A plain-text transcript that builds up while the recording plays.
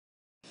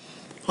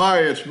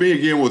Hi, it's me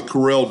again with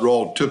Corel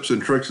Draw Tips and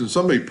Tricks, and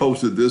somebody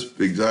posted this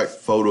exact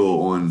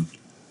photo on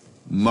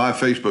my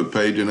Facebook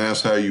page and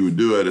asked how you would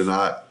do it, and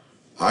I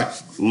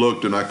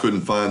looked and I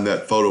couldn't find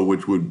that photo,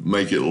 which would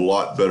make it a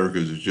lot better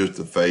because it's just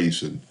the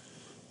face, and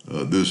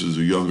this is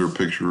a younger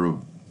picture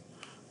of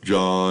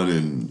John,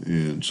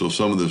 and so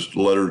some of the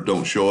letters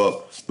don't show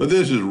up, but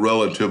this is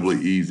relatively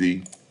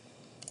easy.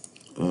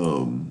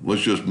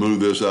 Let's just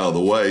move this out of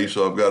the way.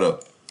 So I've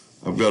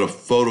got a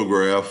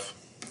photograph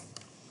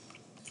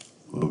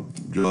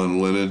of John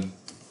Lennon,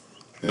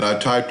 and I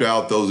typed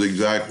out those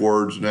exact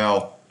words.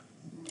 Now,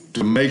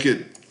 to make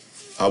it,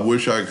 I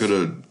wish I could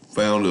have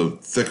found a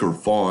thicker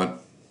font,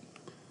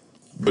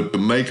 but to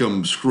make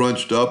them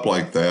scrunched up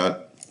like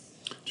that,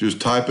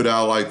 just type it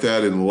out like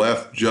that and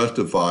left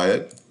justify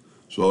it,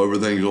 so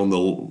everything's on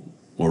the,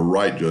 or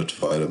right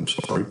justify it, I'm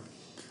sorry.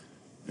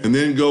 And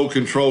then go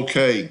Control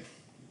K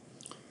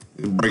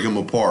and break them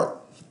apart.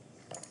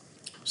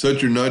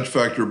 Set your nudge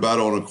factor about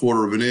on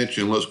 1/4 of an inch,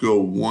 and let's go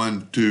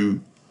 1, 2,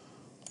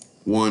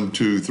 1,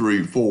 2,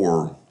 3,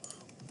 4.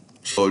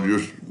 So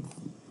just,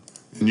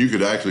 and you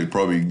could actually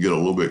probably get a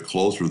little bit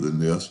closer than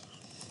this,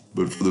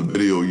 but for the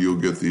video, you'll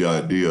get the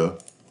idea.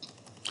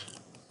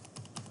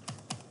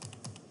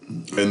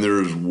 And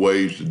there's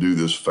ways to do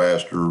this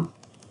faster,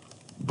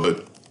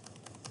 but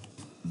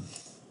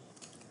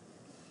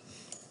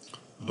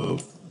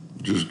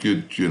just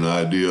get you an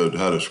idea of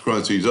how to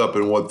scrunch these up.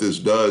 And what this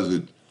does,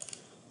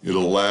 it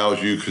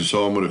allows you,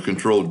 so I'm going to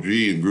Control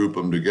G and group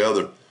them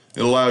together.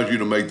 It allows you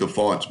to make the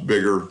fonts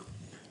bigger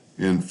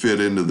and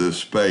fit into this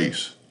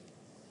space.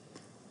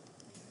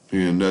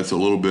 And that's a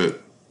little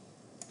bit,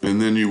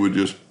 and then you would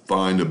just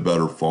find a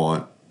better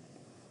font.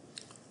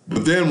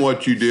 But then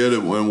what you did,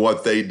 and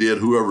what they did,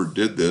 whoever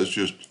did this,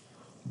 just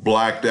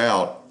blacked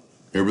out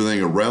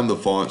everything around the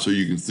font so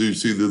you can see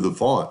through the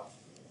font.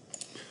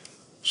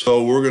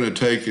 So we're going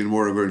to take and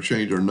we're going to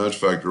change our nudge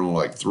factor on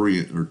like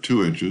 3 or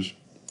 2 inches.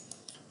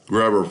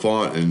 Grab our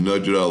font and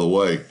nudge it out of the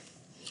way.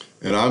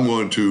 And I'm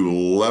going to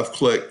left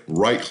click,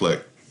 right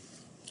click.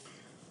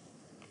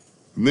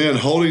 And then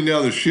holding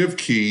down the Shift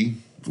key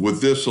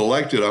with this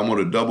selected, I'm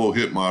going to double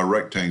hit my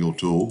rectangle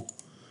tool,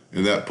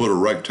 and that put a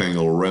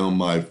rectangle around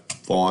my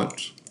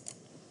fonts.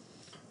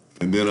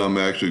 And then I'm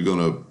actually going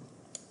to,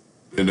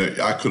 and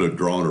I could have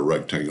drawn a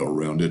rectangle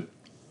around it.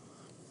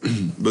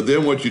 But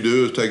then what you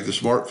do is take the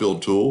Smart Fill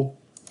tool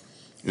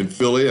and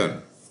fill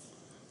in.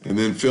 And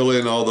then fill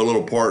in all the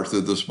little parts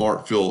that the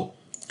Smart Fill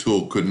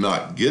tool could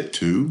not get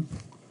to.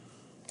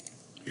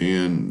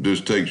 And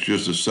this takes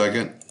just a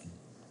second,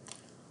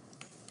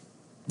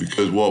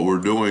 because what we're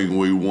doing,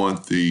 we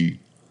want the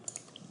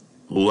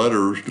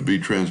letters to be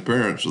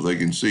transparent so they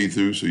can see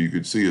through, so you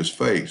could see his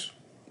face.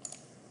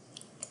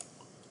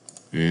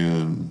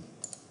 And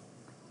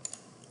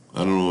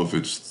I don't know if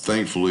it's,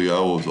 thankfully I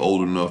was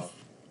old enough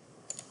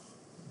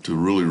to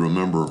really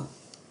remember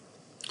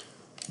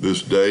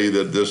this day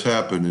that this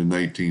happened in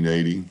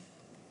 1980.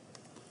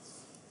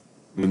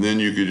 And then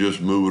you could just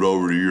move it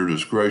over to your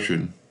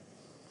discretion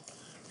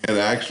and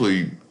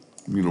actually,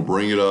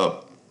 bring it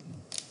up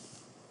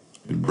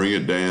and bring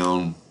it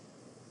down.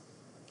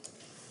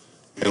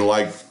 And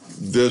like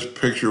this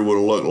picture would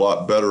have looked a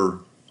lot better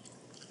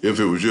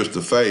if it was just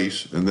the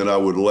face, and then I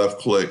would right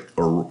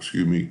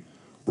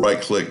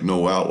click,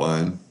 no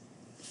outline,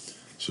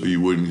 so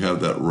you wouldn't have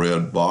that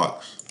red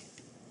box.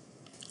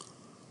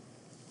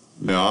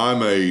 Now,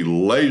 I'm a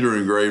laser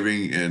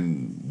engraving,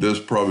 and this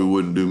probably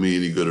wouldn't do me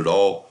any good at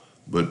all,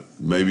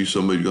 but maybe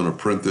somebody's going to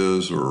print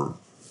this or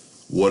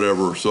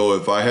whatever. So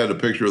if I had a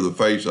picture of the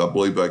face, I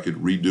believe I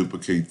could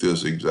reduplicate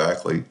this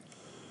exactly.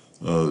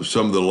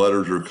 Some of the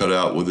letters are cut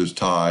out with his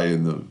tie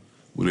and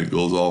when it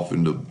goes off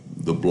into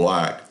the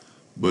black,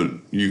 but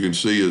you can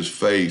see his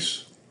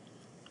face.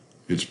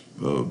 It's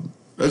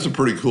that's a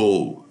pretty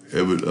cool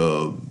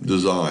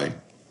design.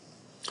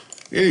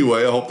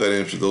 Anyway, I hope that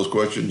answered those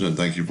questions, and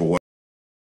thank you for watching.